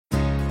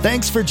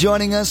Thanks for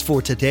joining us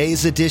for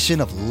today's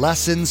edition of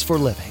Lessons for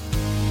Living.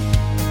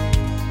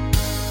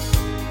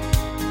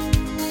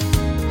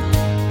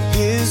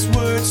 His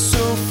word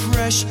so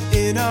fresh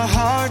in our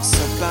hearts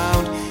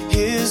abound.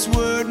 His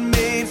word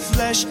made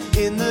flesh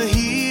in the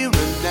here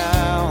and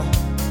now.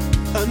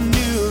 A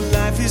new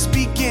life is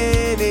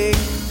beginning.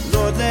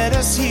 Lord, let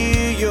us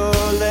hear your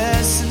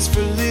lessons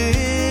for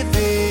living.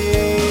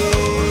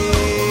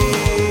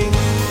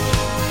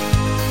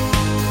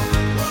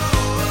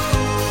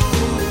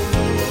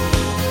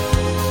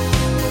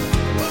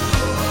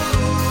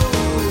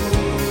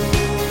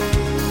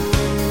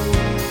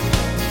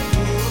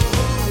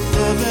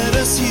 Lord, let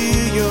us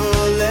hear your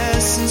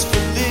lessons for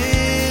living.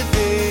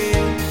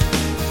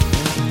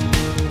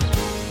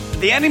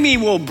 The enemy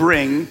will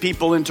bring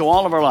people into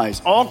all of our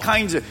lives, all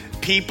kinds of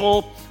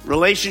people,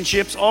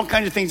 relationships, all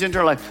kinds of things into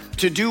our life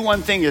to do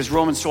one thing, as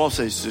Romans 12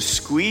 says, to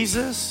squeeze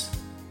us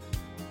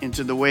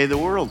into the way the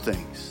world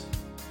thinks.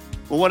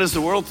 Well, what does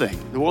the world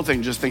think? The world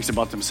just thinks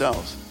about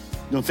themselves.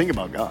 They don't think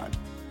about God.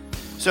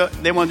 So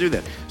they want to do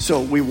that. So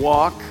we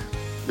walk,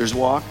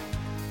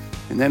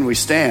 and then we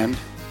stand,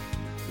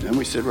 and then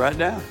we sit right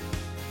down.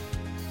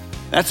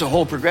 That's a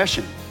whole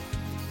progression.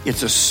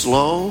 It's a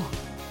slow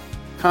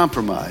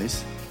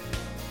compromise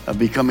of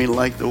becoming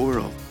like the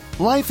world.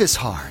 Life is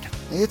hard.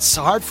 It's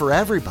hard for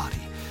everybody.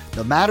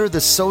 No matter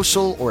the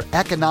social or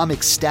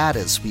economic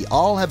status, we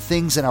all have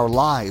things in our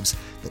lives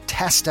that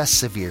test us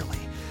severely.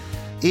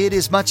 It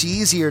is much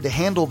easier to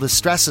handle the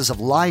stresses of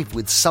life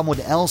with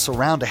someone else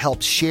around to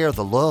help share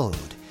the load.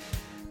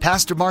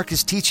 Pastor Mark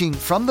is teaching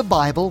from the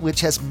Bible, which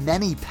has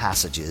many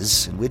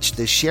passages in which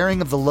the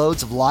sharing of the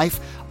loads of life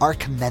are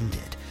commended.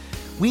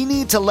 We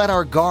need to let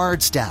our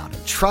guards down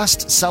and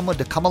trust someone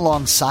to come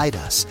alongside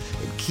us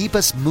and keep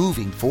us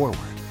moving forward.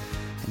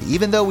 And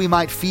even though we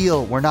might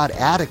feel we're not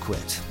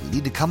adequate, we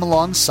need to come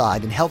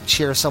alongside and help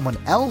share someone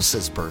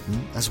else's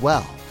burden as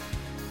well.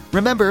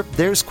 Remember,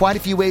 there's quite a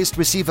few ways to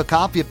receive a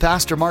copy of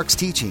Pastor Mark's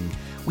teaching.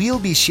 We'll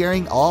be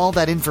sharing all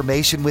that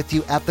information with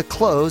you at the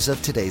close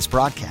of today's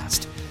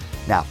broadcast.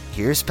 Now,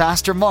 here's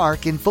Pastor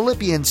Mark in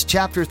Philippians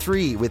chapter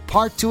 3 with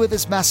part 2 of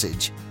his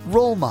message,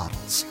 Role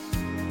Models.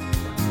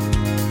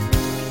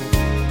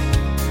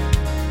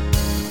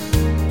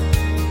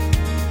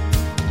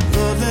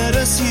 Lord, let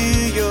us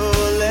hear your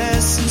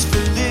lessons for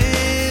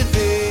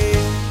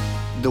living.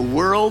 The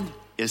world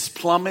is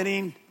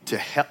plummeting to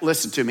hell.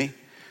 Listen to me.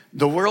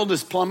 The world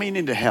is plummeting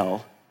into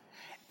hell,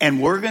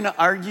 and we're going to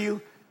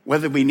argue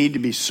whether we need to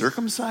be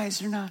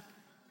circumcised or not.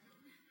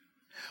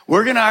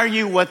 We're going to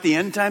argue what the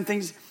end time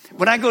things.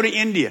 When I go to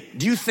India,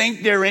 do you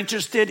think they're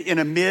interested in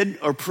a mid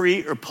or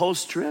pre or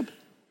post trib?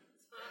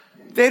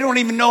 They don't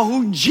even know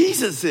who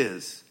Jesus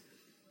is.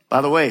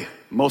 By the way,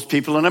 most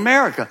people in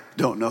America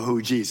don't know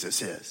who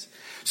Jesus is.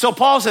 So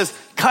Paul says,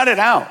 cut it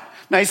out.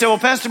 Now you say, well,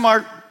 Pastor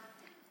Mark,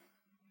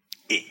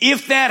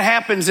 if that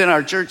happens in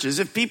our churches,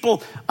 if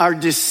people are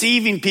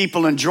deceiving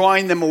people and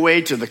drawing them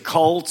away to the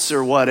cults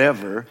or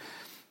whatever,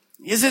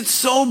 is it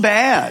so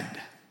bad?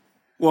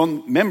 Well,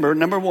 remember,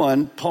 number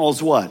one,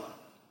 Paul's what?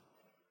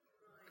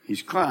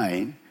 He's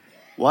crying.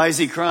 Why is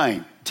he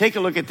crying? Take a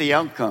look at the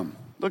outcome.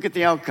 Look at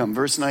the outcome,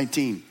 verse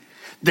 19.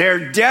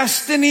 Their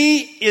destiny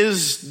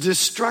is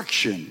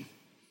destruction.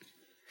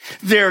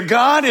 Their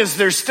God is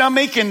their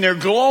stomach and their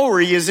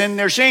glory is in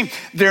their shame.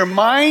 Their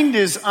mind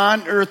is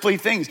on earthly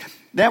things.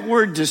 That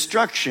word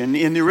destruction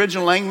in the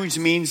original language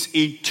means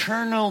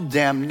eternal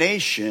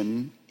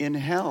damnation in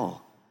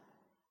hell.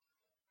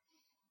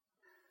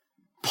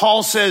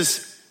 Paul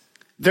says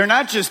they're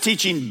not just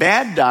teaching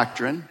bad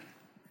doctrine.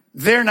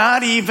 They're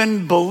not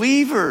even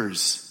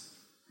believers.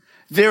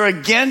 They're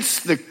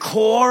against the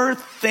core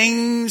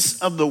things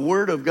of the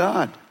Word of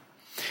God.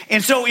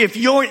 And so if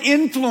you're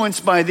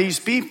influenced by these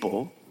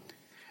people,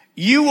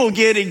 you will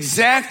get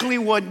exactly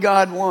what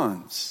God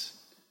wants.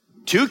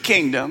 Two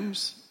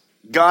kingdoms.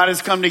 God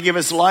has come to give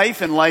us life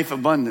and life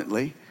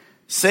abundantly.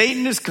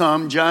 Satan has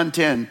come, John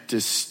 10,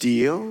 to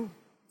steal,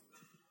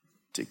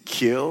 to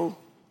kill,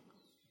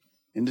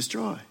 and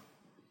destroy.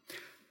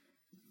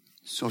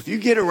 So if you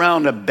get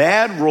around a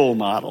bad role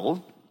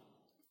model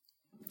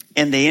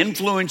and they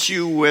influence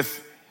you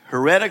with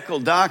heretical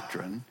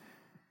doctrine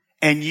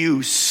and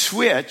you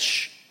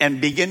switch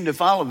and begin to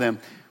follow them,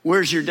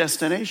 where's your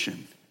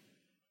destination?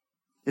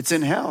 It's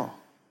in hell.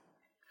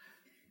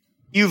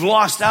 You've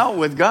lost out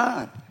with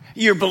God.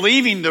 You're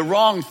believing the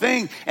wrong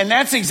thing. And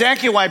that's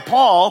exactly why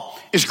Paul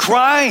is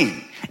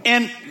crying.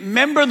 And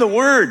remember the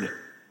word,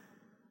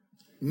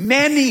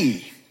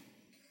 many,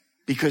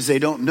 because they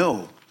don't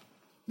know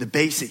the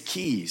basic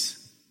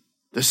keys,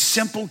 the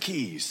simple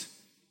keys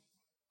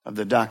of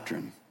the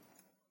doctrine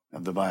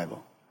of the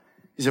Bible.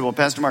 You say, well,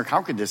 Pastor Mark,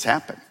 how could this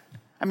happen?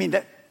 I mean,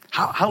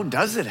 how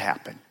does it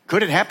happen?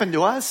 Could it happen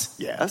to us?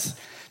 Yes.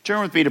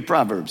 Turn with me to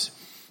Proverbs.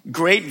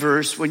 Great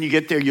verse. When you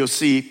get there, you'll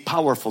see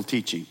powerful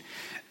teaching.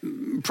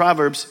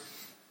 Proverbs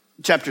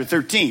chapter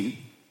 13,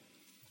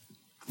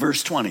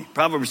 verse 20.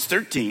 Proverbs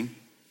 13,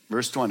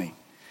 verse 20.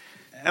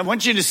 I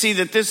want you to see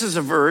that this is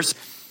a verse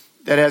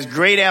that has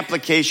great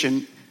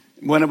application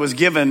when it was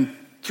given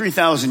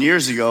 3,000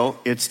 years ago,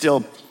 it's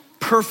still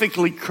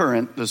perfectly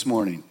current this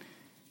morning.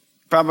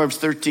 Proverbs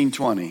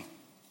 13:20.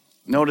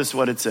 Notice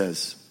what it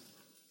says.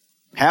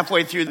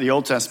 Halfway through the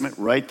Old Testament,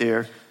 right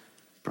there,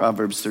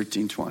 Proverbs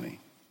 13:20.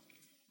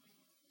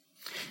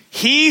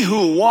 He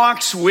who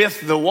walks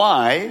with the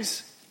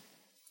wise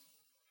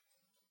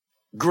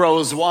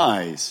grows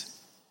wise,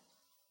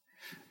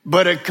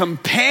 but a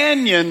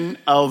companion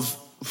of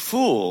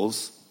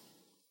fools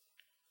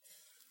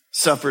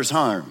suffers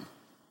harm.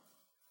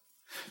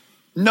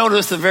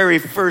 Notice the very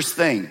first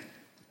thing.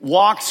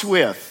 Walks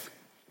with.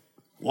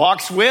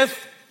 Walks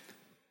with,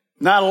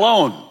 not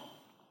alone.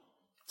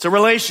 It's a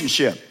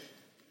relationship.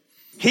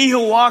 He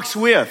who walks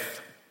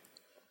with.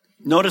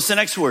 Notice the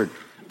next word.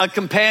 A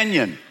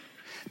companion.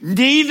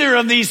 Neither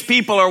of these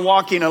people are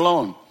walking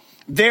alone.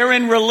 They're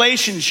in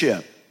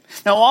relationship.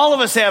 Now, all of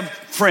us have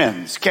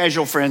friends,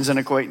 casual friends and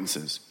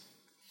acquaintances.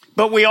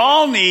 But we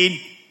all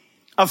need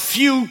a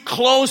few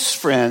close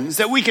friends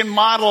that we can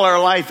model our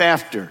life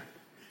after.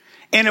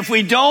 And if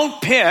we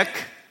don't pick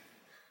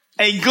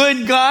a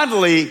good,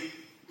 godly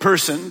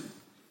person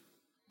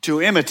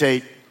to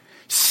imitate,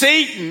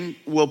 Satan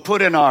will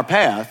put in our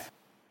path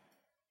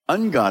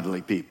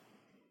ungodly people,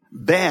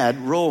 bad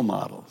role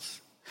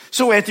models.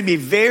 So we have to be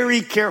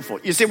very careful.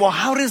 You say, well,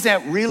 how does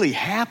that really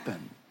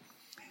happen?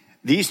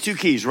 These two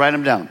keys, write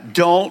them down.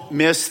 Don't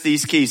miss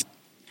these keys.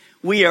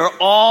 We are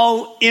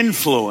all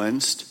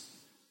influenced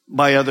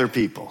by other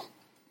people.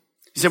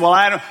 You say, well,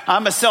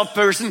 I'm a self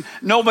person.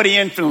 Nobody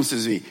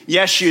influences me.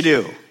 Yes, you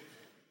do.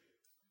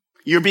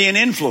 You're being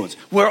influenced.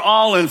 We're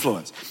all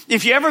influenced.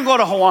 If you ever go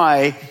to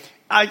Hawaii,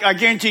 I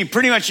guarantee you,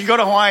 pretty much you go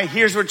to Hawaii,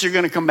 here's what you're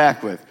going to come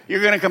back with.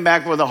 You're going to come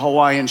back with a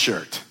Hawaiian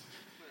shirt.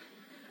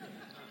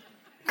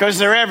 Because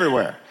they're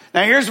everywhere.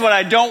 Now, here's what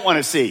I don't want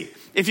to see.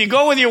 If you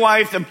go with your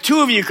wife, the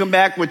two of you come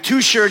back with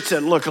two shirts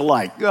that look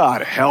alike.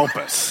 God help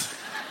us.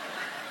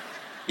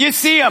 You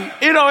see them,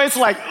 it's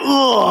like,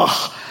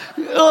 ugh.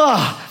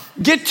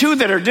 Get two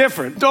that are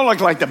different. Don't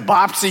look like the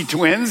Bopsy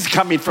twins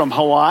coming from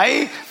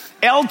Hawaii.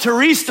 El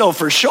Turisto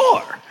for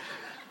sure.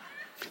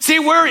 See,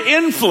 we're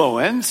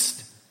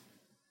influenced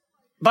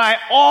by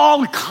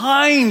all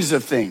kinds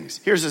of things.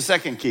 Here's the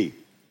second key.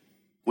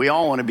 We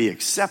all want to be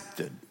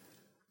accepted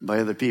by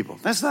other people.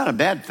 That's not a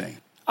bad thing.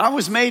 I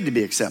was made to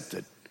be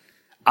accepted.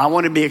 I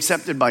want to be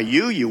accepted by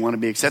you. You want to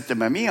be accepted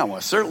by me. I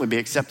want to certainly be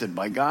accepted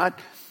by God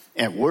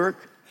at work.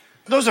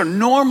 Those are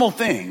normal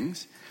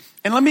things.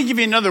 And let me give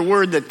you another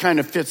word that kind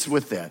of fits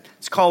with that.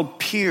 It's called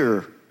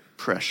peer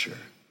pressure.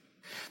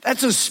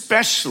 That's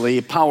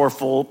especially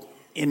powerful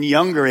in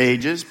younger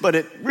ages, but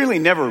it really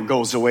never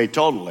goes away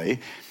totally.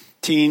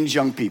 Teens,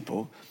 young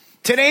people.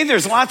 Today,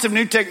 there's lots of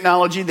new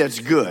technology that's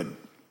good.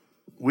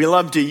 We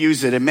love to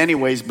use it in many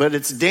ways, but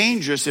it's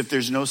dangerous if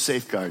there's no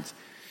safeguards.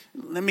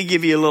 Let me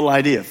give you a little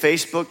idea.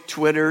 Facebook,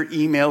 Twitter,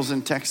 emails,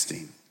 and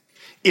texting.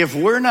 If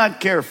we're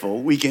not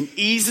careful, we can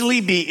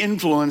easily be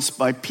influenced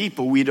by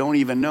people we don't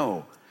even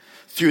know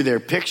through their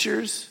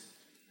pictures,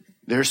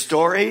 their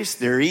stories,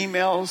 their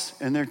emails,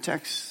 and their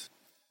texts.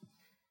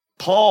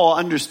 Paul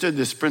understood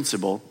this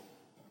principle.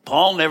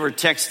 Paul never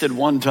texted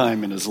one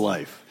time in his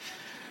life.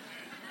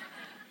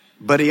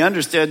 But he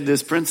understood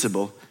this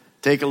principle.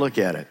 Take a look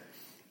at it.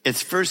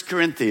 It's 1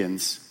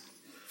 Corinthians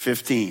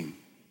 15.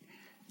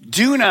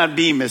 Do not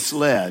be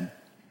misled.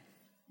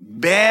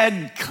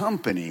 Bad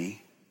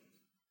company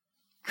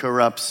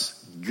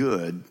corrupts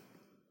good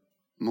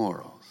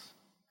morals.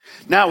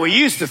 Now, we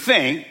used to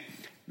think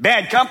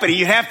bad company,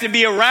 you have to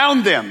be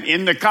around them,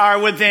 in the car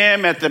with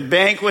them, at the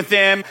bank with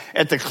them,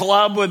 at the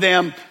club with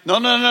them.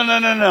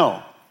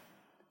 No.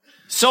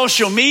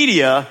 Social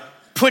media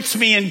puts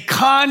me in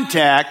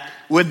contact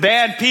with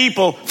bad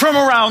people from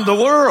around the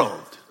world.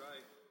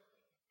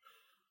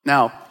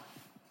 Now,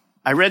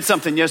 I read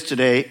something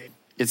yesterday.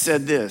 It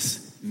said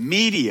this: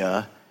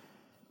 media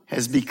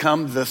has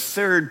become the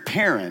third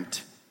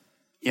parent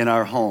in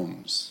our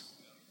homes.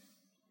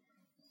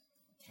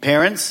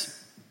 Parents,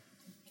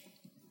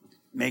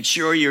 make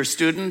sure your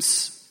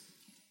students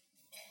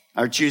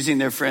are choosing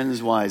their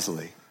friends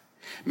wisely.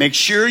 Make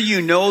sure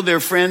you know their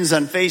friends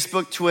on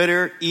Facebook,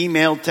 Twitter,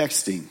 email,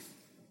 texting.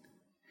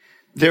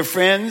 Their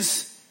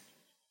friends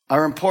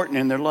are important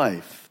in their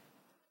life.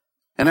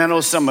 And I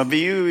know some of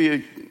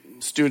you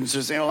students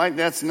are saying, like,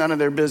 that's none of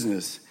their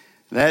business.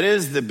 That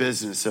is the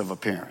business of a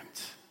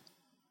parent.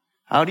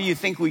 How do you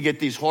think we get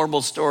these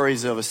horrible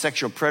stories of a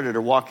sexual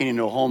predator walking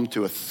into a home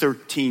to a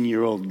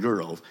 13-year-old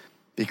girl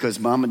because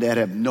mom and dad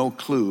have no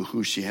clue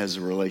who she has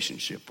a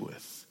relationship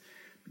with?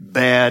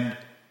 Bad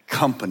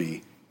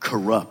company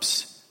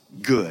corrupts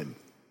good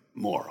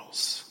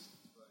morals.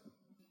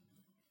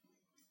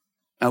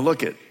 Now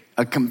look at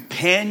a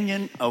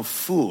companion of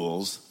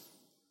fools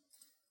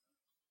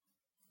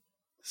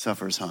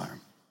suffers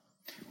harm.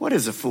 What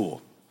is a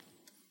fool?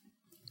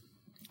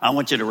 I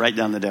want you to write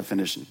down the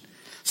definition.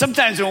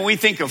 Sometimes when we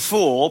think of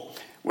fool,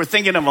 we're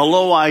thinking of a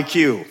low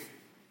IQ.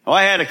 Oh,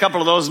 I had a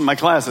couple of those in my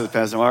classes,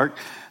 Pastor Mark.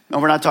 No,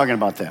 we're not talking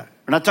about that.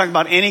 We're not talking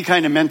about any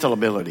kind of mental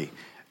ability.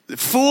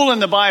 Fool in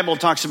the Bible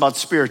talks about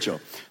spiritual.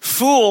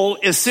 Fool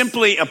is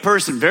simply a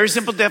person, very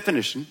simple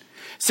definition,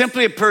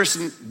 simply a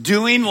person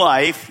doing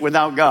life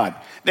without God.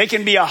 They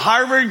can be a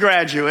Harvard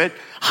graduate,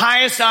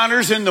 highest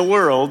honors in the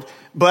world,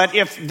 but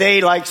if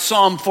they, like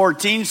Psalm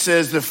 14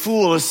 says, the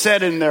fool has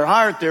said in their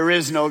heart, there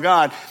is no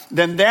God,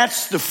 then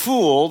that's the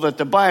fool that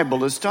the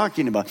Bible is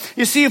talking about.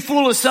 You see, a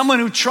fool is someone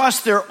who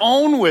trusts their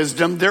own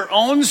wisdom, their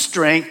own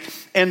strength,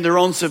 and their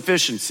own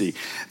sufficiency.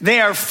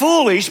 They are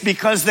foolish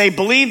because they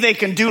believe they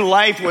can do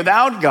life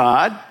without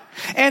God,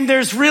 and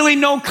there's really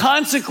no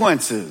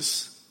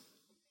consequences.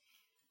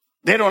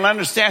 They don't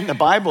understand the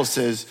Bible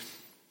says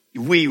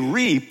we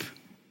reap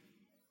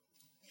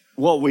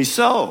what we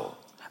sow.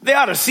 They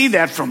ought to see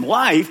that from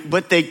life,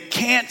 but they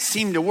can't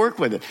seem to work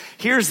with it.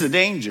 Here's the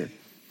danger.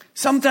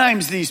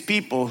 Sometimes these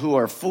people who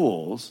are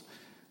fools,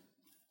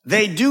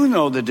 they do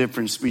know the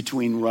difference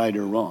between right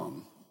or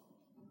wrong,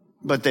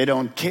 but they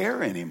don't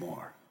care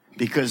anymore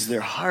because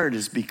their heart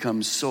has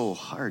become so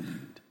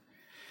hardened.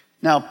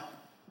 Now,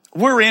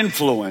 we're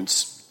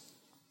influenced,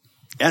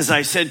 as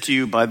I said to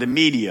you, by the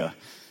media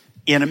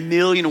in a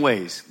million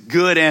ways,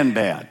 good and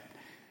bad.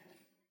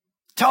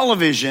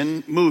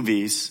 Television,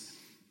 movies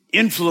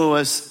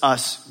influence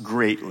us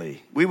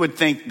greatly. We would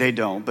think they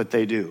don't, but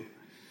they do.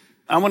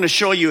 I want to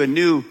show you a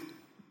new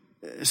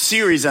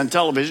series on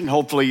television.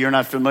 Hopefully you're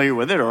not familiar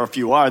with it, or if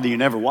you are, then you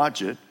never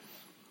watch it.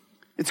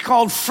 It's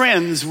called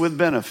Friends with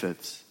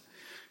Benefits.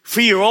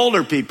 For you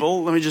older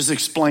people, let me just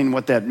explain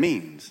what that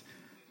means.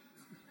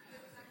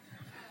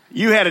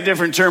 You had a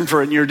different term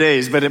for it in your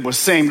days, but it was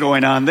same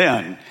going on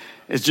then.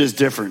 It's just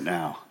different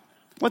now.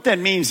 What that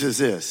means is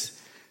this.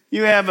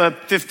 You have a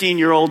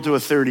 15-year-old to a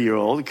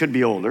 30-year-old. It could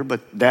be older,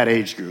 but that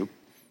age group.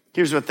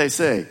 Here's what they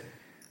say.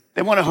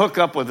 They want to hook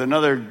up with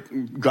another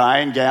guy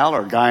and gal,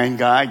 or guy and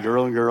guy,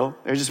 girl and girl.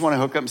 They just want to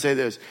hook up and say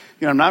this.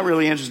 I'm not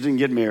really interested in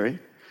getting married.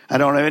 I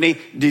don't have any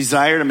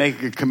desire to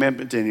make a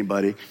commitment to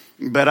anybody.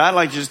 But I'd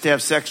like just to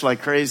have sex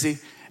like crazy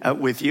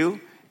with you.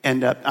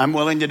 And I'm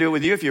willing to do it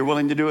with you if you're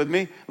willing to do it with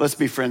me. Let's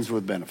be friends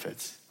with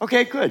benefits.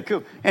 Okay, good,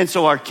 cool. And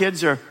so our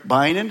kids are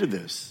buying into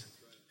this.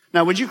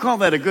 Now, would you call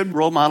that a good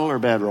role model or a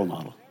bad role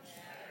model?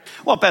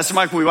 Well, Pastor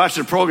Mike, we watched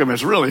the program.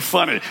 It's really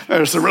funny.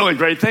 There's some really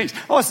great things.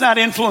 Oh, it's not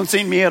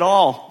influencing me at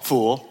all,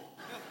 fool.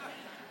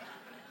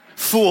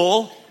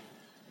 Fool.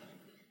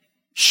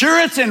 Sure,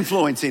 it's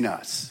influencing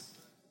us.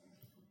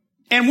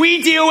 And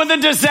we deal with a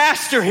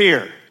disaster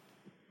here.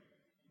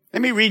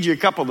 Let me read you a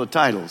couple of the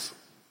titles.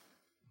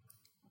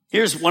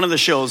 Here's one of the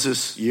shows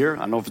this year. I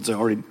don't know if it's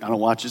already, I don't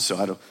watch it, so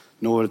I don't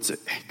know what it's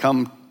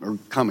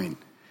coming.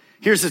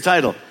 Here's the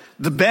title,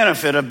 The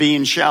Benefit of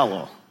Being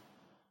Shallow.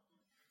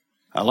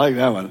 I like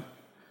that one.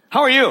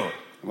 How are you?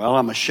 Well,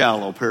 I'm a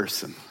shallow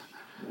person.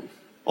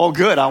 Oh,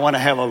 good. I want to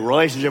have a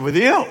relationship with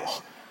you.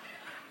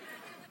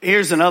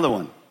 Here's another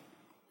one.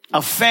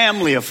 A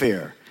family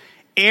affair.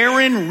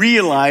 Aaron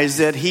realized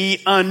that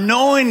he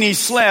unknowingly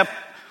slept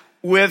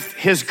with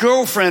his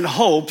girlfriend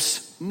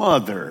Hope's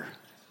mother.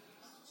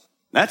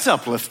 That's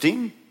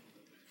uplifting.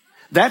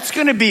 That's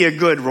going to be a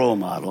good role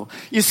model.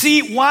 You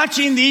see,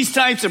 watching these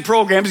types of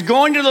programs,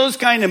 going to those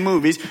kind of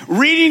movies,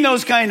 reading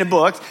those kind of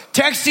books,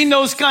 texting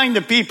those kind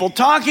of people,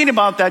 talking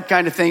about that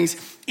kind of things,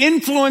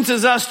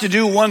 influences us to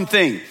do one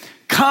thing.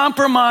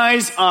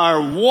 Compromise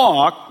our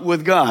walk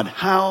with God.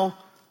 How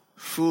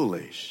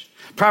foolish.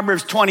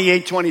 Proverbs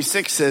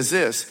 28:26 says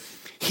this,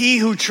 he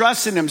who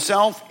trusts in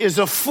himself is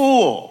a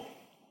fool,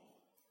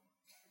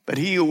 but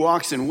he who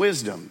walks in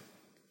wisdom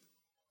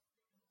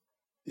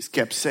is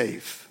kept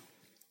safe.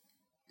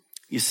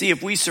 You see,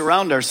 if we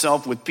surround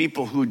ourselves with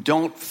people who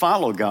don't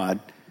follow God,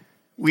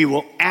 we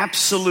will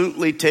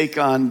absolutely take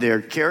on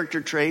their character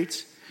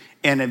traits,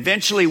 and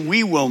eventually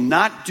we will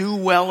not do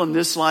well in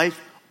this life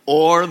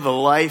or the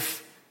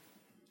life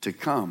to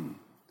come.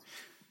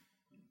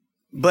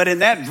 But in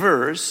that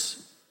verse,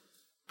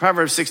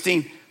 Proverbs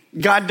 16,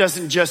 God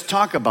doesn't just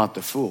talk about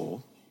the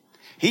fool.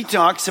 He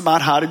talks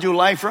about how to do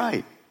life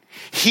right.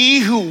 He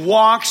who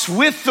walks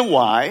with the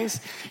wise,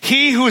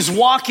 he who's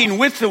walking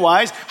with the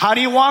wise, how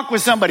do you walk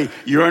with somebody?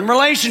 You're in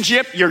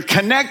relationship, you're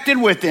connected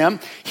with them.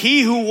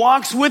 He who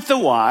walks with the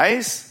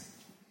wise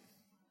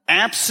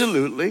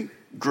absolutely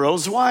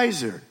grows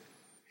wiser.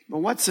 But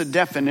what's the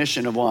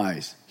definition of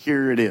wise?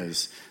 Here it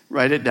is.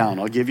 Write it down.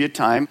 I'll give you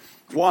time.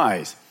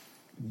 Wise.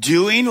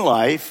 Doing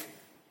life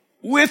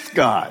with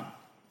God.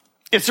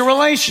 It's a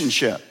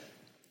relationship.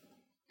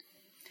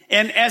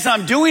 And as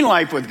I'm doing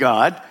life with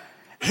God,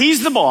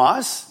 He's the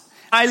boss.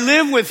 I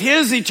live with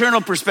His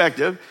eternal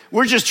perspective.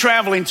 We're just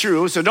traveling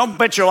through, so don't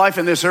bet your life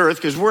in this earth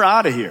because we're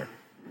out of here.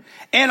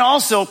 And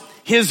also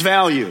His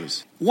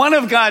values. One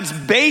of God's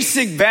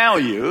basic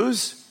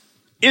values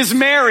is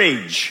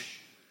marriage.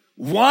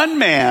 One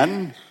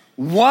man,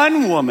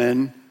 one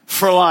woman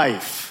for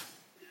life.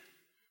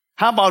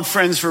 How about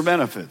friends for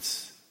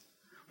benefits?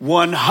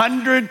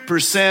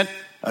 100%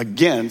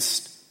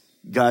 against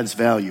God's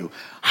value.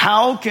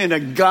 How can a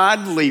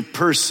godly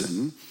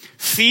person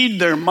feed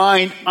their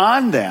mind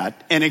on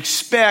that and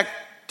expect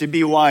to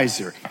be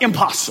wiser?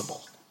 Impossible.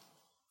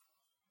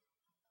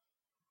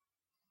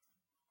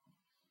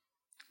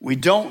 we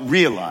don't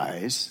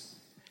realize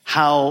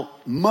how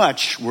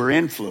much we're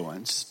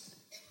influenced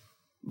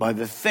by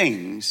the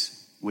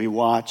things we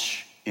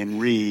watch and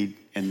read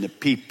and the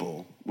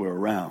people we're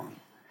around.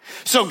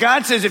 So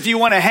God says if you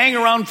want to hang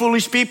around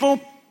foolish people,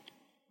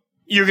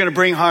 you're going to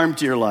bring harm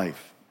to your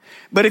life.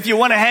 But if you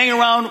want to hang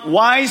around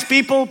wise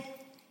people,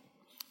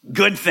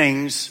 good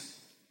things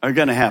are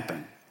going to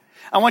happen.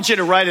 I want you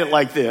to write it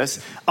like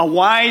this. A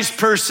wise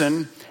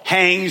person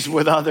hangs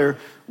with other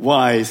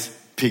wise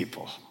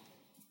people.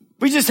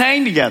 We just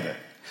hang together.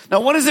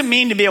 Now, what does it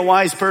mean to be a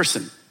wise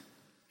person?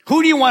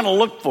 Who do you want to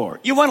look for?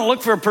 You want to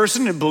look for a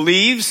person who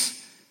believes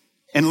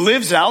and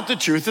lives out the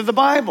truth of the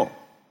Bible.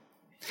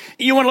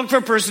 You want to look for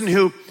a person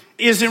who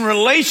is in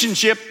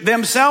relationship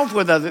themselves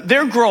with others.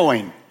 They're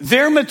growing.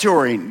 They're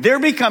maturing. They're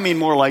becoming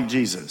more like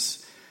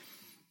Jesus.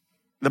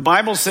 The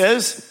Bible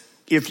says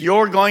if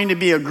you're going to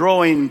be a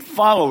growing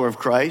follower of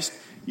Christ,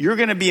 you're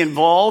going to be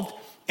involved.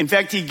 In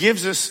fact, he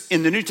gives us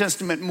in the New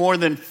Testament more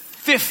than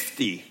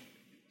 50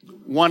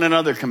 one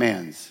another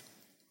commands.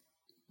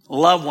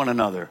 Love one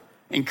another.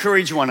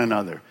 Encourage one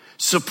another.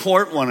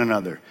 Support one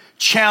another.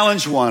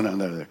 Challenge one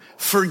another.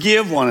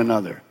 Forgive one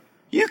another.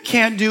 You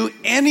can't do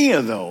any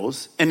of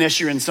those unless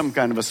you're in some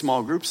kind of a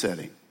small group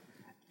setting.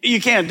 You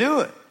can't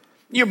do it.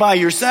 You're by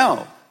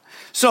yourself.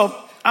 So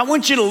I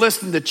want you to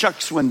listen to Chuck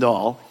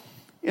Swindoll.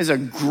 It's a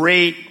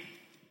great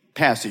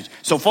passage.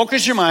 So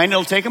focus your mind.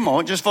 It'll take a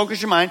moment. Just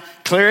focus your mind.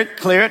 Clear it,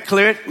 clear it,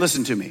 clear it.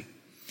 Listen to me.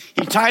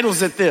 He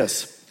titles it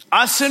this: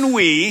 Us and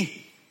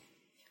We,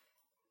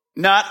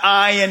 Not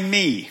I and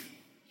Me.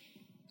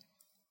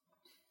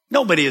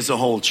 Nobody is a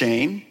whole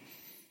chain.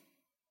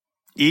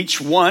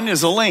 Each one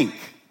is a link.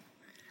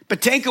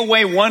 But take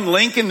away one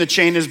link and the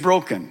chain is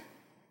broken.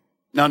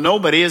 Now,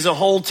 nobody is a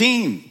whole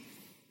team.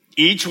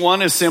 Each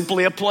one is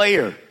simply a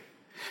player.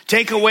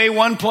 Take away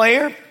one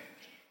player,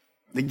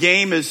 the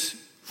game is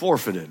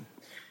forfeited.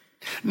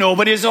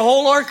 Nobody is a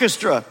whole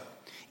orchestra.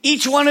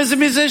 Each one is a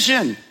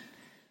musician.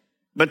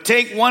 But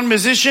take one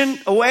musician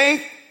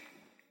away,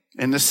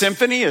 and the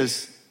symphony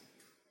is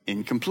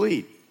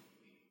incomplete.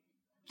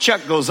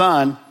 Chuck goes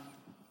on,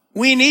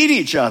 we need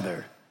each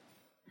other.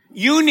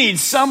 You need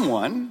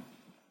someone.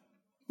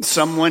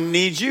 Someone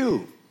needs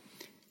you.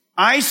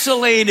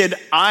 Isolated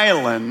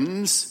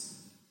islands,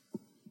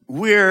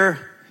 we're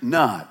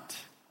not.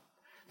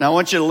 Now I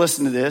want you to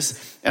listen to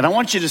this, and I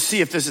want you to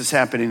see if this is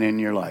happening in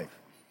your life.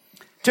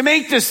 To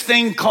make this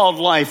thing called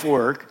life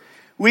work,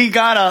 we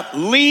gotta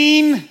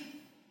lean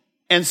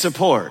and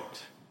support.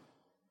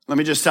 Let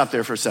me just stop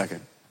there for a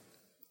second.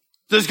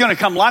 There's gonna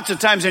come lots of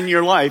times in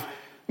your life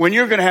when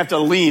you're gonna have to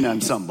lean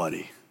on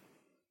somebody.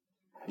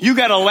 You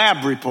got a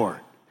lab report.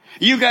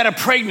 You got a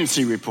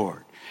pregnancy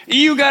report.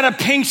 You got a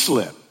pink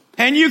slip.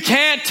 And you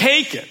can't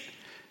take it.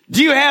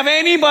 Do you have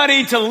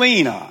anybody to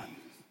lean on?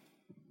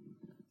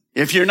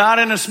 If you're not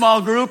in a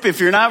small group,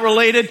 if you're not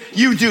related,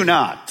 you do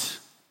not.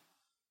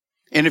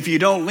 And if you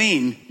don't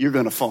lean, you're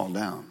going to fall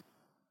down.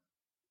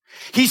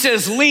 He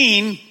says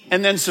lean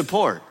and then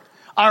support.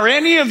 Are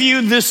any of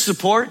you this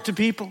support to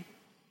people?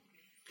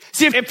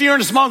 See, if you're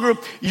in a small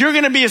group, you're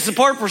going to be a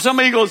support for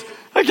somebody who goes,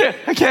 I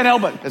can't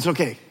help it. It's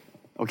okay.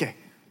 Okay,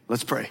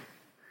 let's pray.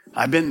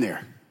 I've been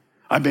there.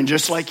 I've been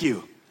just like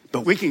you.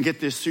 But we can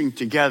get this thing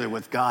together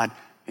with God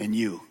and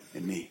you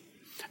and me.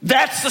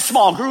 That's the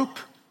small group.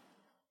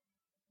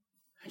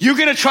 You're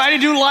going to try to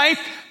do life.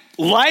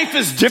 Life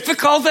as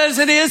difficult as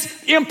it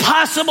is,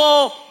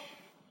 impossible.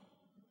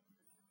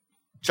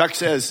 Chuck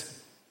says,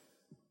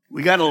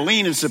 we got to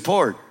lean and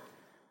support.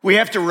 We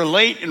have to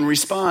relate and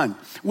respond.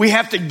 We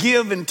have to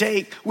give and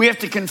take. We have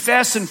to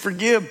confess and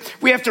forgive.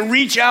 We have to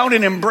reach out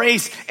and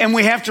embrace. And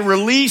we have to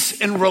release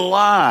and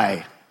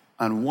rely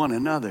on one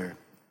another.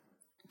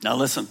 Now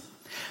listen,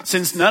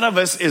 since none of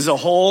us is a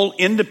whole,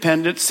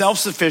 independent,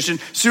 self-sufficient,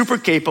 super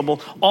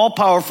capable,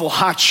 all-powerful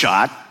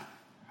hotshot,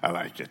 I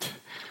like it.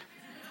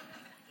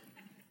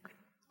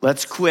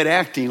 Let's quit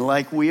acting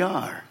like we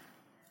are.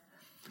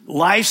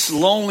 Life's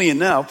lonely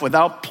enough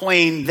without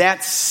playing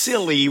that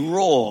silly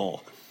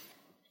role.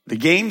 The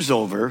game's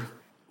over.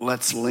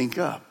 Let's link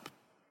up.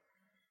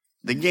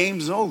 The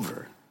game's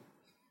over.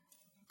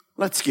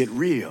 Let's get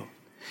real.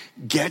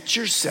 Get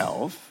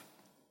yourself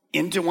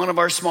into one of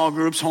our small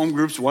groups, home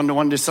groups,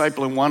 one-to-one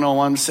discipling,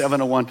 101,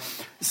 701,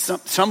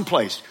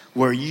 someplace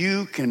where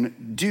you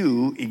can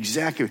do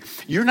exactly.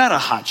 You're not a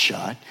hot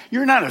shot.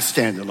 You're not a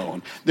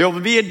standalone. There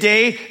will be a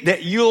day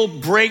that you'll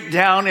break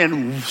down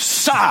and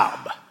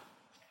sob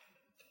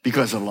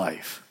because of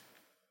life.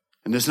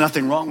 And there's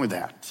nothing wrong with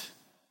that.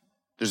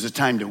 There's a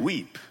time to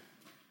weep.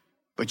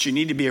 But you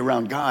need to be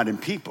around God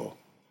and people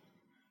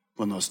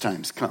when those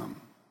times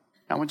come.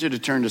 I want you to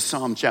turn to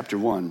Psalm chapter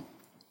 1.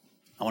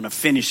 I want to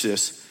finish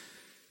this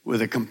with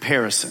a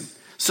comparison.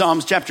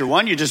 Psalms chapter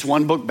 1, you're just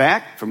one book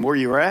back from where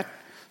you were at.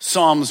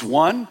 Psalms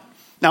 1.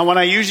 Now, when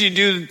I usually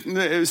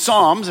do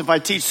Psalms, if I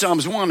teach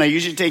Psalms 1, I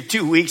usually take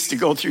 2 weeks to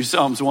go through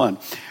Psalms 1.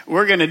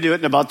 We're going to do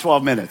it in about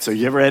 12 minutes. Are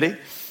you ready?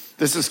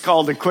 This is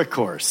called a quick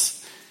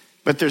course.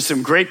 But there's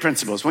some great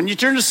principles. When you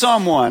turn to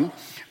Psalm 1,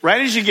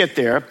 right as you get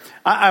there,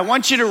 I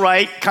want you to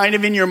write kind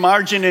of in your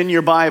margin in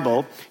your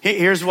Bible.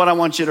 Here's what I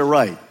want you to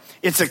write.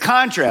 It's a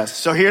contrast.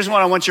 So here's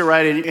what I want you to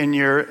write in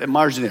your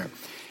margin there.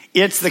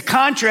 It's the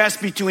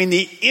contrast between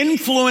the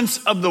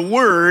influence of the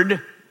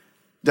Word,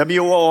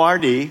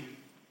 W-O-R-D,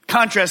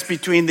 contrast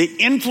between the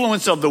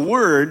influence of the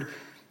Word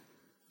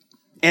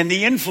and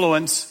the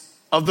influence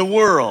of the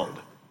world.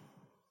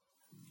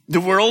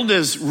 The world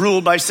is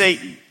ruled by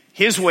Satan,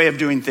 his way of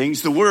doing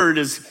things. The Word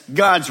is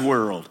God's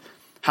world,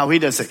 how he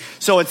does it.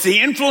 So it's the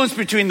influence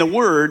between the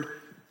Word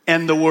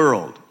and the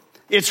world.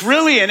 It's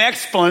really an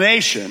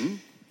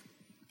explanation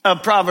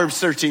of Proverbs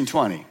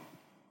 13:20.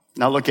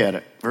 Now look at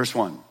it, verse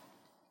 1.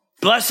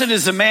 Blessed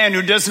is the man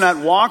who does not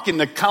walk in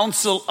the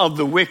counsel of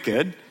the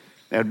wicked,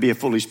 that would be a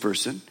foolish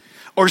person,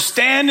 or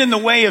stand in the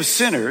way of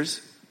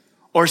sinners,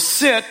 or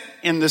sit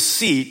in the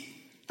seat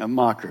of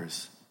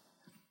mockers.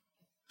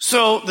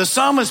 So the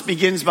psalmist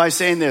begins by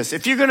saying this: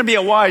 if you're going to be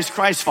a wise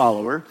Christ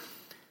follower,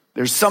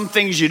 there's some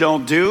things you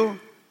don't do,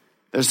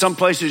 there's some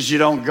places you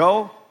don't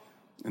go,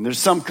 and there's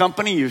some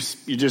company you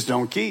just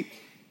don't keep.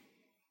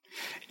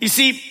 You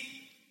see,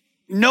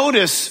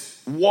 notice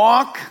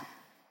walk,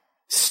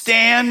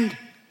 stand,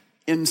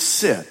 and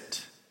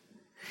sit.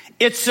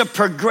 It's a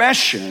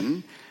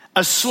progression,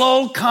 a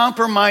slow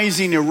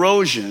compromising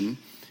erosion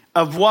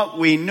of what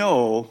we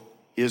know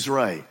is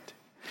right.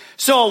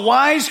 So a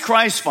wise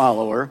Christ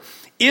follower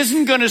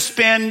isn't going to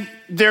spend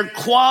their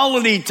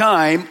quality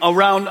time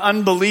around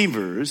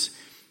unbelievers.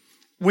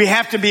 We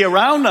have to be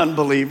around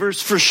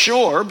unbelievers for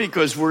sure,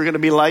 because we're going to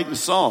be light and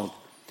salt.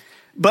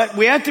 But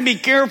we have to be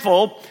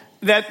careful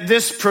that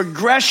this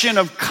progression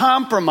of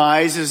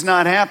compromise is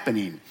not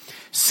happening.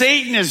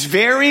 Satan is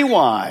very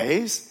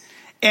wise,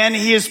 and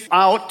he is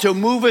out to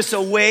move us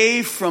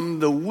away from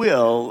the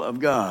will of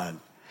God.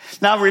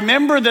 Now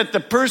remember that the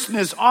person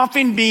is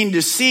often being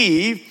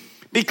deceived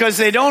because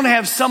they don't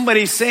have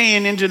somebody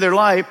saying into their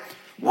life,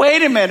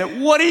 wait a minute,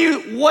 what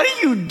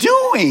are you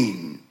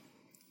doing?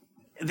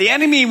 The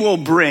enemy will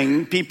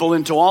bring people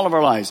into all of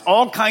our lives,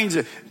 all kinds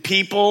of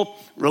people,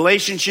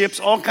 relationships,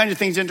 all kinds of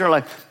things into our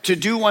life, to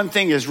do one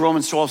thing, as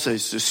Romans 12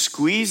 says, to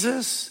squeeze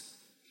us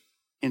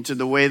into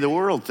the way the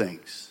world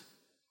thinks.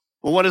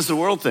 Well, what does the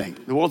world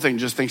think? The world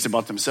just thinks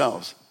about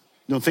themselves.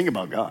 They don't think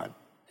about God.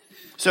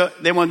 So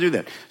they want to do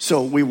that.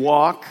 So we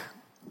walk,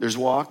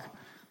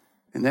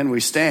 and then we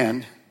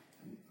stand,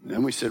 and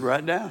then we sit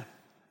right down.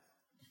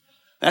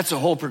 That's a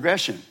whole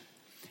progression.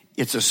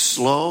 It's a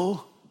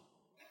slow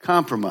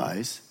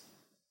compromise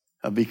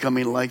of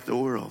becoming like the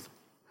world.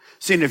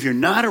 See, and if you're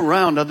not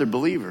around other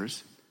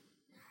believers,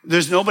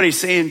 there's nobody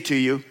saying to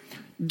you,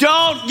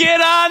 don't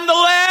get on the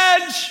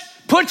ledge,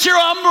 put your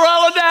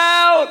umbrella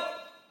down.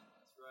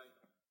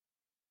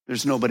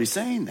 There's nobody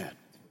saying that.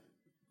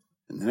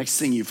 And the next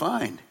thing you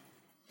find,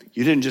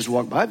 you didn't just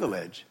walk by the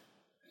ledge.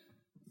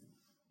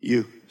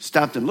 You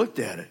stopped and looked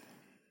at it.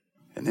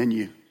 And then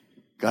you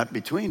got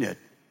between it.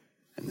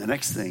 And the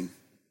next thing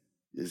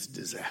is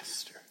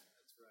disaster.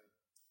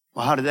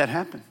 Well, how did that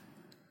happen?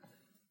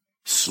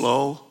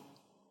 Slow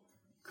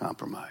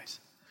compromise.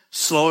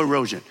 Slow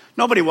erosion.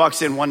 Nobody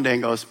walks in one day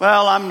and goes,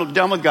 well, I'm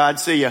done with God,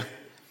 see ya.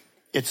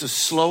 It's a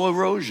slow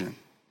erosion.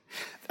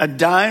 A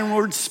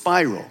downward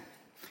spiral.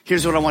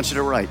 Here's what I want you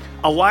to write.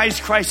 A wise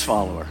Christ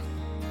follower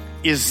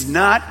is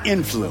not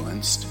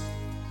influenced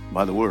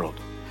by the world.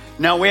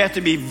 Now, we have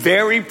to be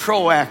very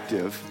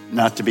proactive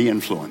not to be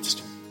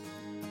influenced.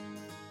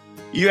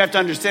 You have to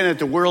understand that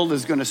the world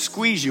is going to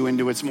squeeze you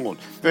into its mold.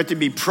 You have to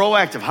be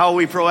proactive. How are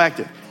we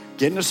proactive?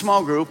 Get in a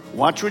small group,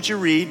 watch what you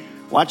read,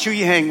 watch who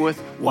you hang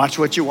with, watch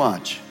what you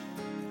watch.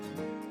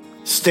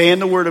 Stay in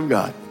the Word of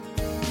God.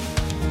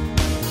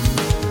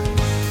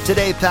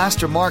 Today,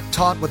 Pastor Mark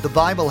taught what the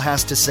Bible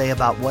has to say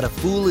about what a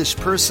foolish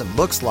person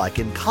looks like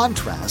in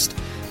contrast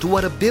to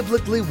what a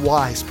biblically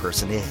wise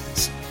person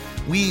is.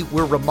 We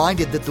were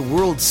reminded that the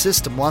world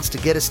system wants to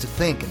get us to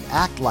think and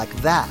act like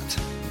that.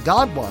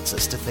 God wants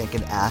us to think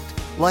and act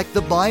like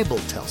the Bible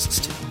tells us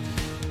to.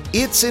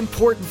 It's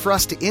important for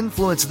us to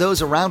influence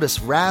those around us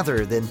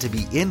rather than to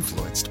be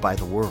influenced by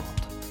the world.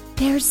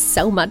 There's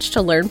so much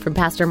to learn from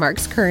Pastor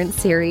Mark's current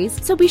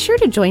series, so be sure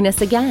to join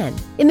us again.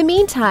 In the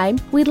meantime,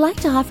 we'd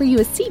like to offer you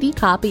a CD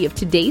copy of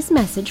today's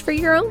message for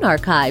your own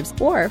archives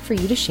or for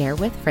you to share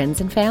with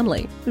friends and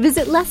family.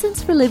 Visit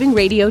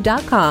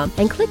lessonsforlivingradio.com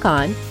and click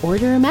on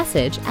Order a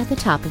Message at the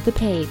top of the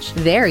page.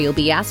 There you'll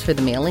be asked for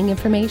the mailing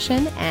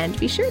information, and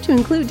be sure to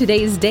include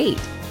today's date.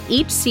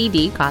 Each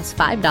CD costs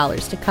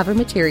 $5 to cover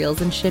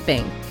materials and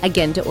shipping.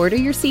 Again, to order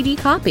your CD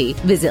copy,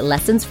 visit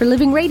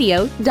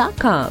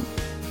lessonsforlivingradio.com.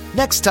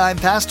 Next time,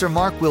 Pastor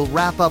Mark will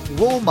wrap up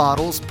Role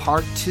Models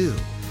Part 2.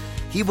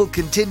 He will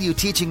continue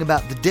teaching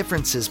about the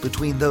differences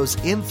between those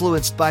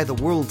influenced by the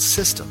world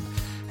system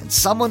and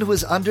someone who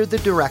is under the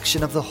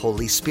direction of the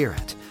Holy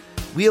Spirit.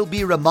 We'll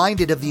be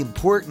reminded of the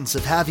importance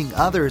of having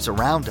others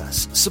around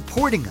us,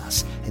 supporting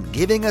us, and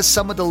giving us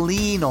someone to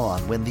lean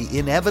on when the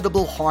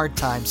inevitable hard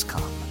times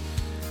come.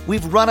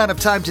 We've run out of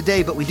time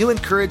today, but we do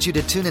encourage you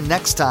to tune in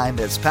next time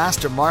as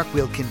Pastor Mark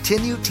will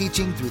continue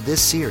teaching through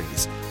this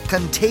series,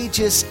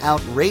 Contagious,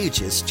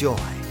 Outrageous Joy.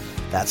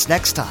 That's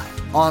next time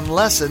on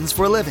Lessons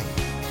for Living.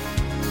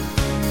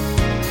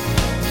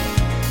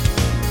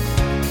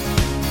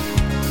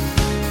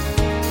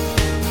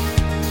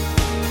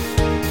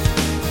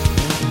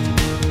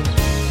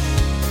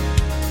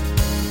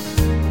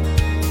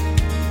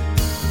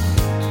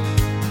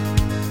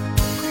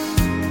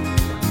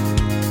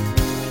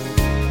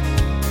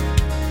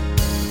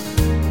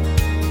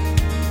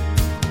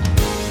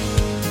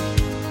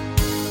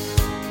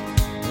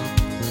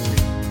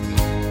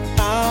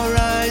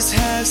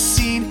 Have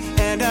seen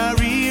and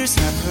our ears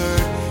have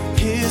heard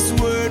His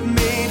word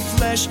made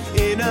flesh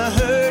in a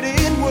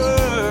hurting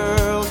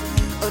world.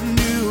 A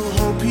new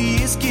hope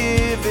He is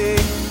giving.